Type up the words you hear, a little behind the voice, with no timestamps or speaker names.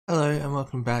Hello and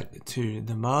welcome back to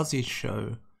the Marsii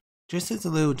show. Just as a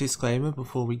little disclaimer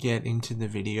before we get into the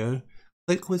video,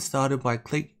 Click was started by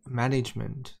Click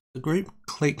Management. The group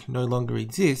Click no longer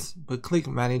exists, but Click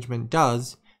Management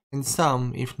does, and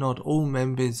some, if not all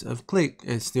members of Click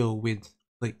are still with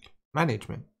Click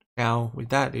Management. Now, with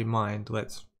that in mind,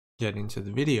 let's get into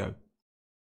the video.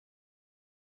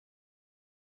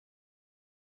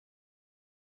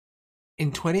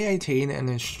 In 2018,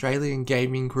 an Australian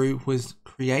gaming group was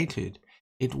created.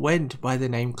 It went by the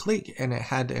name Click and it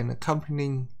had an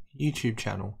accompanying YouTube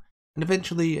channel, and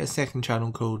eventually a second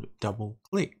channel called Double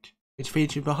Click, which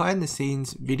featured behind the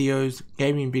scenes videos,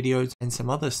 gaming videos, and some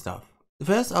other stuff. The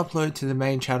first upload to the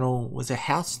main channel was a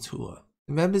house tour.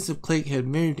 The members of Click had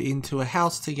moved into a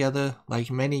house together like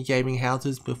many gaming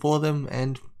houses before them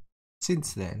and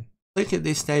since then. Click at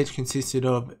this stage consisted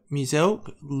of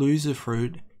Muselk,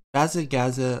 Loserfruit,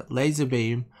 BazzaGazza,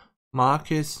 Lazarbeam,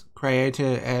 Marcus,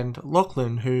 Crayator, and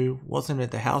Lachlan, who wasn't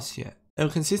at the house yet. They were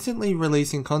consistently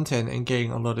releasing content and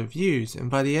getting a lot of views, and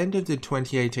by the end of the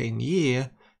 2018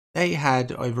 year, they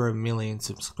had over 1 million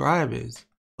subscribers.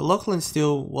 But Lachlan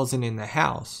still wasn't in the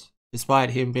house, despite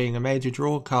him being a major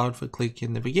draw card for Click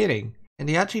in the beginning, and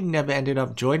he actually never ended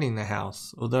up joining the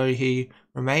house, although he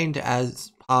remained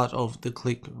as part of the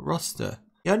Click roster.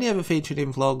 He only ever featured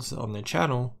in vlogs on the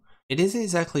channel. It isn't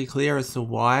exactly clear as to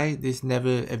why this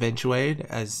never eventuated,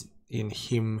 as in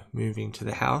him moving to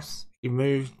the house. He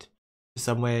moved to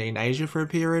somewhere in Asia for a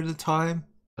period of time.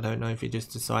 I don't know if he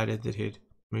just decided that he'd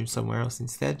move somewhere else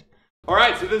instead.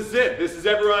 Alright, so this is it. This is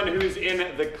everyone who's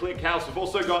in the Click house. We've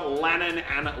also got Lannon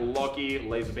and Lockie,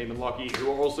 Lazarbeam and Lockie, who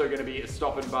are also going to be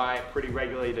stopping by pretty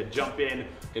regularly to jump in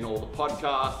all the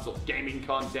podcasts, all the gaming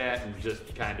content, and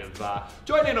just kind of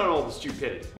join in on all the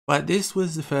stupidity. But this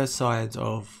was the first signs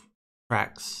of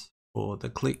cracks for the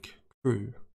Click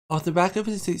crew. Off the back of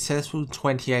a successful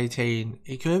 2018,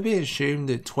 it could be assumed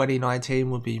that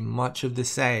 2019 would be much of the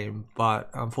same, but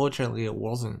unfortunately it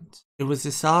wasn't. It was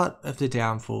the start of the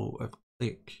downfall of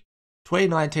Click.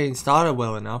 2019 started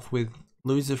well enough, with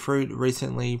Loserfruit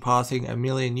recently passing 1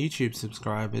 million YouTube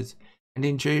subscribers, and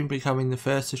in June becoming the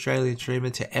first Australian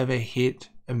streamer to ever hit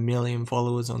 1 million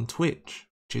followers on Twitch,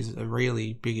 which is a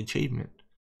really big achievement.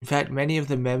 In fact, many of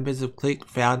the members of Click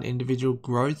found individual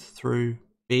growth through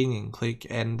being in Click,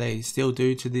 and they still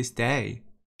do to this day.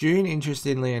 June,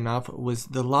 interestingly enough, was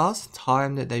the last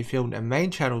time that they filmed a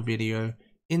main channel video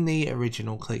in the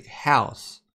original Click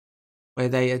house, where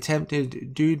they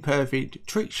attempted dude perfect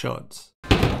trick shots.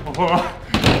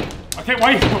 Okay,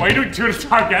 why are you doing 2 at a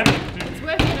time again? It's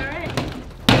working already.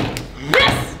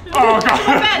 Yes! Oh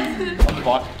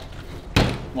god!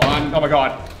 One. Oh my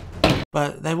god.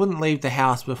 But they wouldn't leave the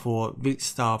house before Vic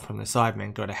Star from the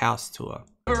Sidemen got a house tour.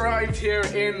 Arrived here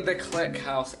in the Click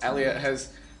house. Elliot has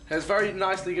very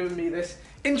nicely given me this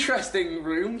interesting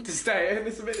room to stay in.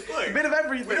 It's a bit of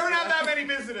everything. We don't have that many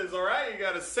visitors, alright? You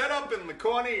got a setup in the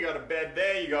corner, you got a bed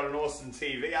there, you got an awesome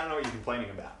TV. I don't know what you're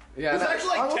complaining about. Yeah,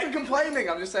 I wasn't complaining,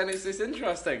 I'm just saying it's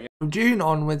interesting. From June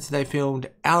onwards, they filmed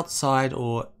outside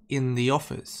or in the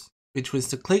office, which was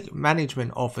the Click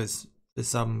management office for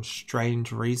some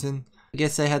strange reason. I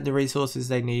guess they had the resources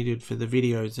they needed for the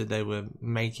videos that they were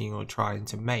making or trying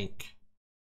to make.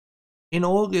 In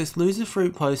August,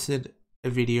 Loserfruit posted a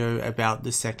video about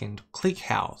the second Click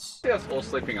house. See us all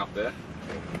sleeping up there?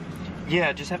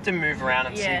 Yeah, just have to move around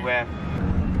and see where.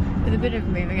 With a bit of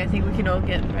moving, I think we can all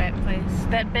get the right place.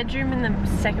 That bedroom in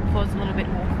the second floor is a little bit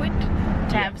awkward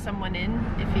to have someone in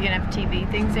if you're gonna have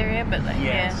TV things area, but like,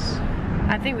 yeah.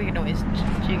 I think we can always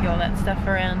jig all that stuff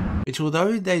around. Which,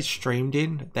 although they streamed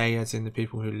in, they as in the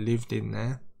people who lived in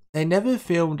there, they never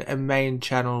filmed a main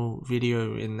channel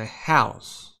video in the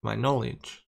house, to my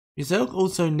knowledge. Muselk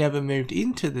also never moved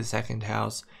into the second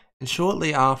house, and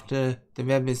shortly after the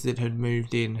members that had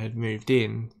moved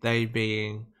in, they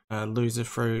being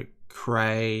Loserfruit,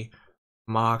 Cray,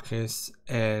 Marcus,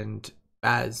 and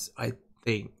Baz, I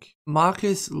think.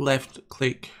 Marcus left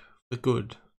Click for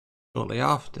good shortly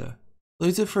after.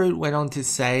 Loserfruit went on to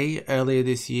say earlier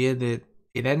this year that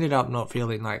it ended up not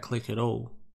feeling like Click at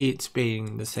all, it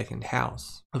being the second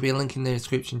house. I'll be linking the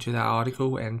description to that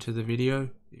article and to the video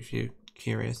if you're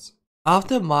curious.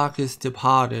 After Marcus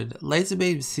departed,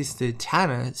 Lazarbeam's sister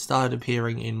Tanner started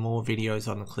appearing in more videos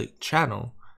on the Click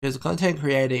channel. She was a content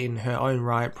creator in her own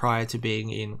right prior to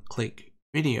being in Click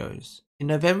videos. In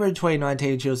November of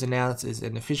 2019, she was announced as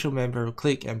an official member of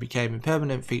Click and became a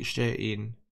permanent fixture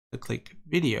in the Click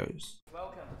videos.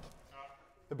 Welcome.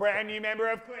 The brand new member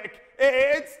of Click,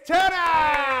 it's Tanner!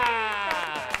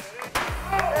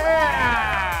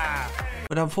 Yeah!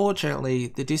 But unfortunately,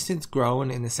 the distance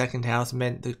grown in the second house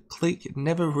meant the clique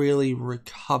never really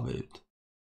recovered,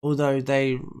 although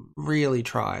they really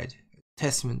tried.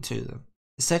 Testament to them.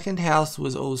 The second house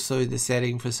was also the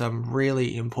setting for some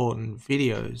really important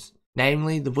videos,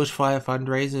 namely the bushfire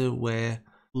fundraiser where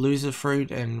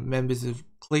Loserfruit and members of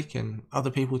Click and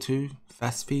other people too,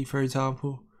 Fasfi for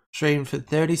example, streamed for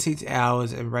 36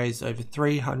 hours and raised over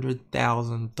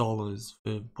 $300,000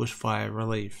 for bushfire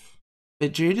relief.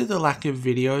 But due to the lack of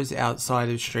videos outside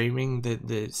of streaming that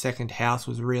the second house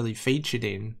was really featured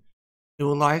in, it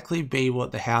will likely be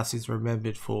what the house is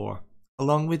remembered for,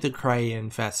 along with the Cray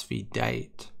and Fasfi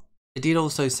date. It did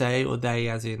also say, or they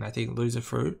as in I think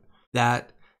Loserfruit,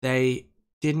 that they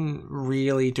didn't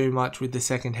really do much with the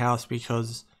second house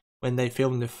because when they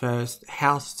filmed the first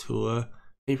house tour,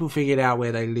 people figured out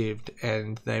where they lived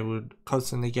and they would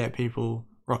constantly get people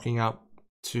rocking up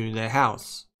to their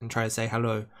house and try to say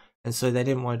hello, and so they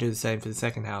didn't want to do the same for the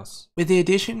second house. With the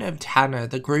addition of Tanner,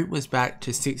 the group was back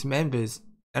to 6 members,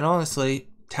 and honestly,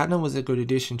 Tanner was a good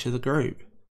addition to the group.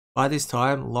 By this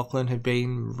time, Lachlan had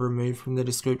been removed from the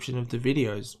description of the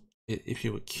videos, if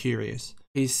you were curious.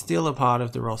 He's still a part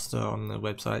of the roster on the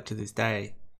website to this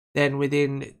day. Then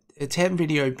within a 10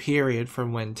 video period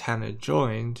from when Tanner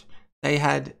joined, they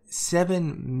had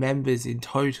 7 members in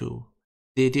total.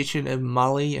 The addition of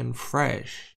Mully and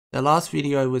Fresh. The last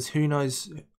video was Who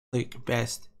Knows Click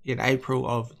Best in April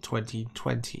of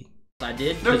 2020. I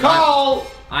did. Nicole!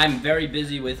 I'm very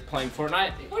busy with playing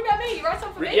Fortnite. What about me? You write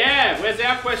something for me? Yeah, where's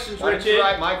our questions, Why Richard? didn't you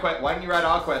write my question? Why didn't you write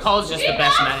our question? Cole's just the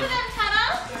best manager.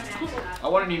 I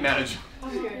want a new manager.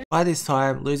 By this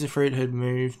time, Loserfruit had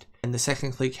moved and the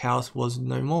second clique house was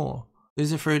no more.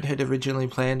 Loserfruit had originally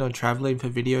planned on travelling for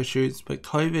video shoots, but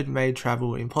COVID made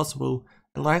travel impossible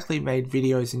and likely made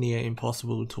videos near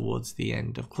impossible towards the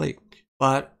end of Click.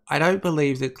 But I don't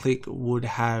believe that Click would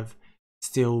have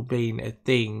still been a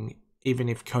thing even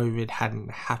if COVID hadn't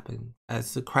happened,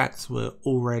 as the cracks were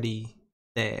already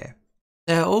there.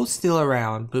 They're all still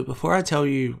around, but before I tell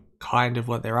you kind of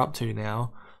what they're up to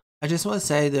now, I just want to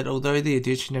say that although the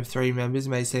addition of 3 members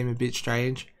may seem a bit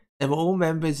strange, they were all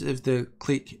members of the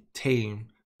Click team,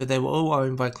 but they were all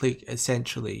owned by Click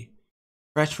essentially.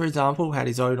 Fresh, for example, had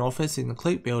his own office in the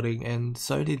Click building, and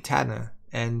so did Tanner,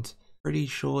 and pretty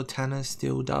sure Tanner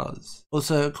still does.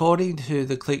 Also, according to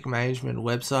the Click management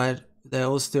website, they're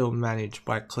all still managed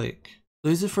by Click.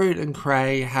 Loserfruit and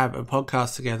Cray have a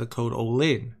podcast together called All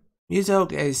In.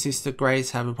 Muselk and his sister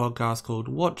Grace have a podcast called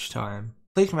Watch Time.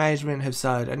 Click management have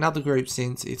started another group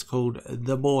since. It's called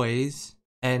The Boys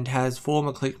and has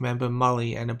former Click member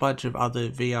Mully and a bunch of other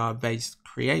VR based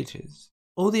creators.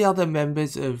 All the other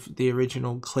members of the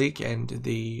original Click and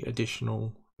the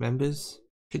additional members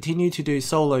continue to do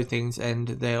solo things, and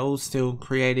they're all still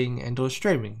creating and or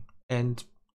streaming, and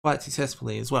quite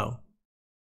successfully as well.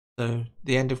 So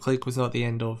the end of Click was not the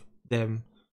end of them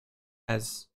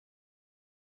as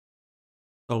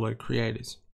solo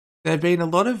creators. There have been a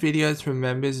lot of videos from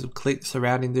members of Click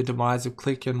surrounding the demise of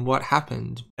Click and what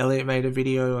happened. Elliot made a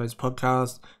video on his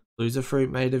podcast, Loserfruit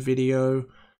made a video,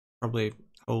 probably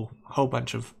a whole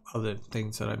bunch of other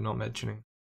things that I'm not mentioning.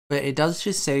 But it does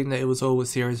just seem that it was all a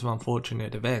series of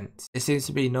unfortunate events. There seems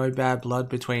to be no bad blood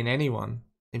between anyone.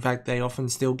 In fact, they often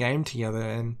still game together,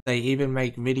 and they even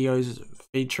make videos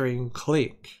featuring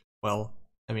Click. Well,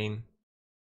 I mean,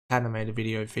 Tanner made a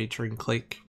video featuring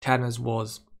Click. Tanner's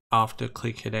was after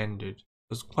Click had ended. It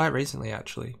was quite recently,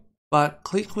 actually. But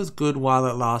Click was good while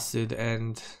it lasted,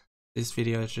 and this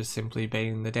video has just simply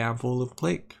been the downfall of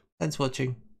Click. Thanks for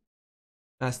watching.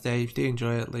 Nice day. If you did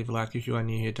enjoy it, leave a like. If you are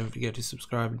new here, don't forget to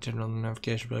subscribe and turn on the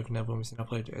notification bell if you never miss an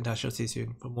upload. And I shall see you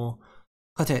soon for more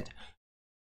content.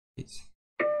 Peace.